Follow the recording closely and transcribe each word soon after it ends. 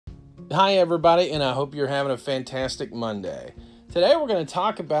Hi everybody, and I hope you're having a fantastic Monday. Today we're going to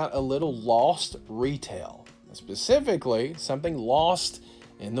talk about a little lost retail, specifically something lost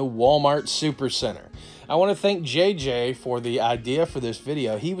in the Walmart Supercenter. I want to thank JJ for the idea for this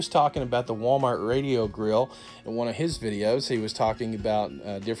video. He was talking about the Walmart radio grill in one of his videos. He was talking about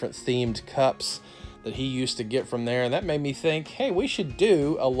different themed cups that he used to get from there, and that made me think, hey, we should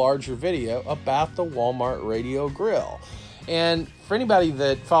do a larger video about the Walmart radio grill. And for anybody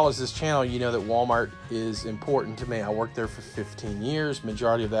that follows this channel, you know that Walmart is important to me. I worked there for 15 years,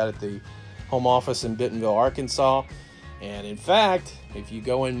 majority of that at the home office in Bentonville, Arkansas. And in fact, if you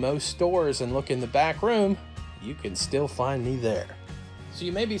go in most stores and look in the back room, you can still find me there. So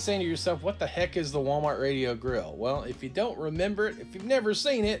you may be saying to yourself, what the heck is the Walmart radio grill? Well, if you don't remember it, if you've never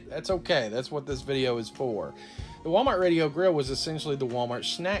seen it, that's okay. That's what this video is for. The Walmart radio grill was essentially the Walmart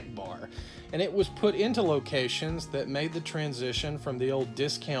snack bar, and it was put into locations that made the transition from the old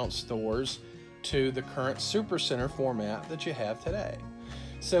discount stores to the current supercenter format that you have today.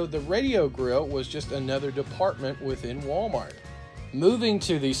 So the radio grill was just another department within Walmart. Moving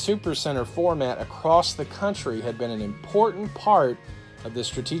to the supercenter format across the country had been an important part of the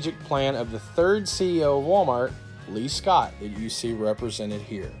strategic plan of the third CEO of Walmart, Lee Scott, that you see represented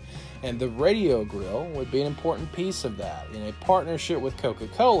here. And the radio grill would be an important piece of that. In a partnership with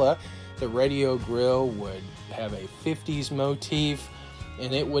Coca-Cola, the radio grill would have a 50s motif,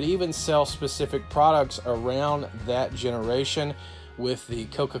 and it would even sell specific products around that generation with the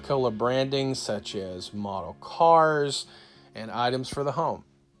Coca-Cola branding, such as model cars and items for the home.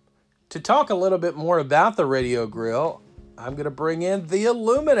 To talk a little bit more about the radio grill, I'm going to bring in the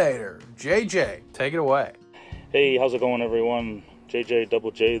Illuminator. JJ, take it away. Hey, how's it going, everyone? JJ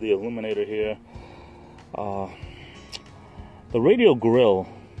Double J, the Illuminator here. The radio grill,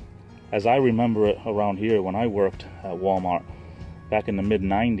 as I remember it around here when I worked at Walmart back in the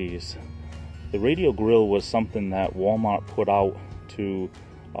mid-90s, the radio grill was something that Walmart put out to,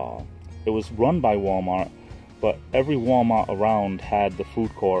 it was run by Walmart, but every Walmart around had the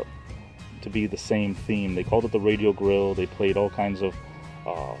food court to be the same theme. They called it the radio grill. They played all kinds of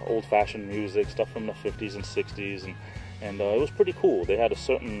old-fashioned music, stuff from the 50s and 60s, and it was pretty cool. They had a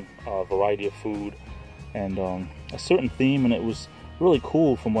certain variety of food and a certain theme, and it was really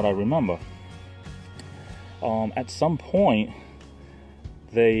cool from what I remember. At some point,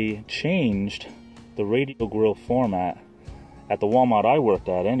 they changed the radio grill format at the Walmart I worked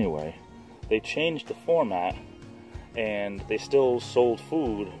at anyway. They changed the format, and they still sold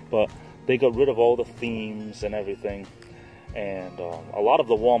food, but they got rid of all the themes and everything, and a lot of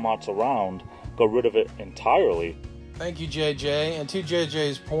the Walmarts around got rid of it entirely. Thank you, JJ. And to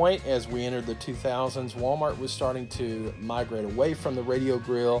JJ's point, as we entered the 2000s, Walmart was starting to migrate away from the radio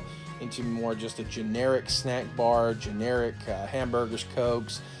grill into more just a generic snack bar, generic hamburgers,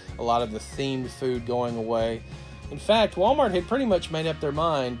 Cokes, a lot of the themed food going away. In fact, Walmart had pretty much made up their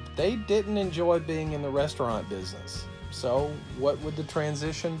mind they didn't enjoy being in the restaurant business. So what would the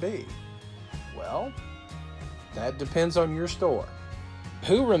transition be? Well, that depends on your store.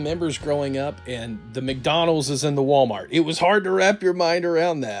 Who remembers growing up and the McDonald's is in the Walmart? It was hard to wrap your mind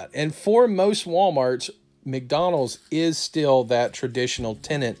around that. And for most Walmarts, McDonald's is still that traditional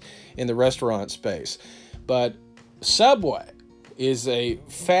tenant in the restaurant space. But Subway is a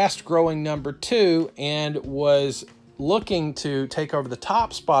fast-growing number 2 and was looking to take over the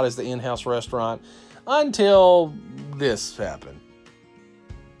top spot as the in-house restaurant until this happened.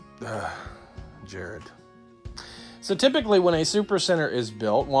 Jared. So typically when a supercenter is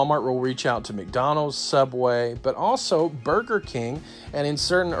built, Walmart will reach out to McDonald's, Subway, but also Burger King, and in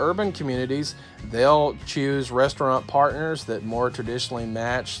certain urban communities, they'll choose restaurant partners that more traditionally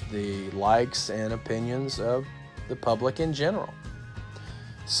match the likes and opinions of the public in general.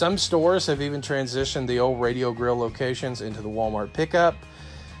 Some stores have even transitioned the old radio grill locations into the Walmart pickup,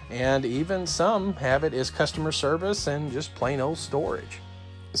 and even some have it as customer service and just plain old storage.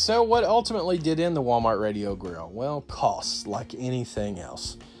 So what ultimately did end the Walmart radio grill? Well, costs, like anything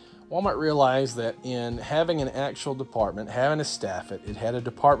else. Walmart realized that in having an actual department, having to staff it, it had a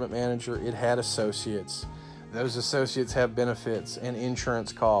department manager, it had associates. Those associates have benefits and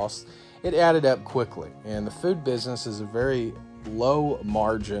insurance costs. It added up quickly, and the food business is a very low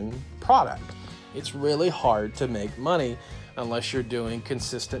margin product. It's really hard to make money unless you're doing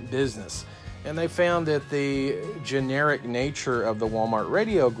consistent business. And they found that the generic nature of the Walmart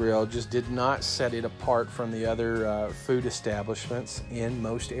radio grill just did not set it apart from the other food establishments in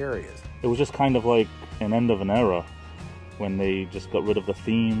most areas. It was just kind of like an end of an era when they just got rid of the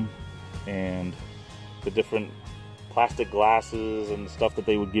theme and the different plastic glasses and stuff that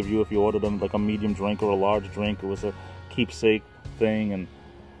they would give you if you ordered them, like a medium drink or a large drink. It was a keepsake thing, and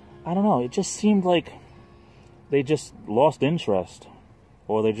I don't know, it just seemed like they just lost interest,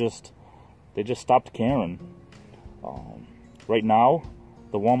 or they just stopped caring. Right now,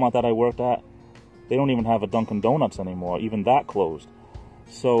 the Walmart that I worked at, they don't even have a Dunkin' Donuts anymore. Even that closed.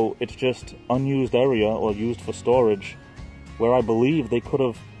 So it's just unused area or used for storage, where I believe they could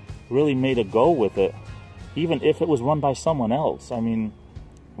have really made a go with it, even if it was run by someone else. I mean,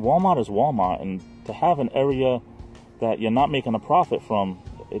 Walmart is Walmart, and to have an area that you're not making a profit from,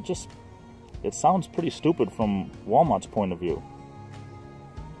 it sounds pretty stupid from Walmart's point of view.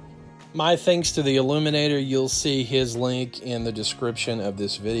 My thanks to the Illuminator. You'll see his link in the description of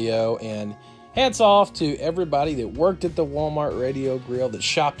this video. And hats off to everybody that worked at the Walmart Radio Grill, that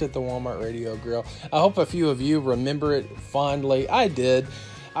shopped at the Walmart Radio Grill. I hope a few of you remember it fondly. I did.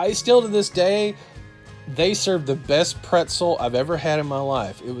 I still, to this day, they served the best pretzel I've ever had in my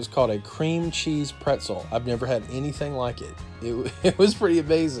life. It was called a cream cheese pretzel. I've never had anything like it. It was pretty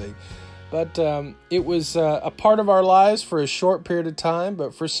amazing. But it was a part of our lives for a short period of time.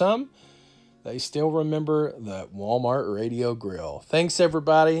 But for some, they still remember the Walmart Radio Grill. Thanks,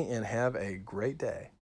 everybody, and have a great day.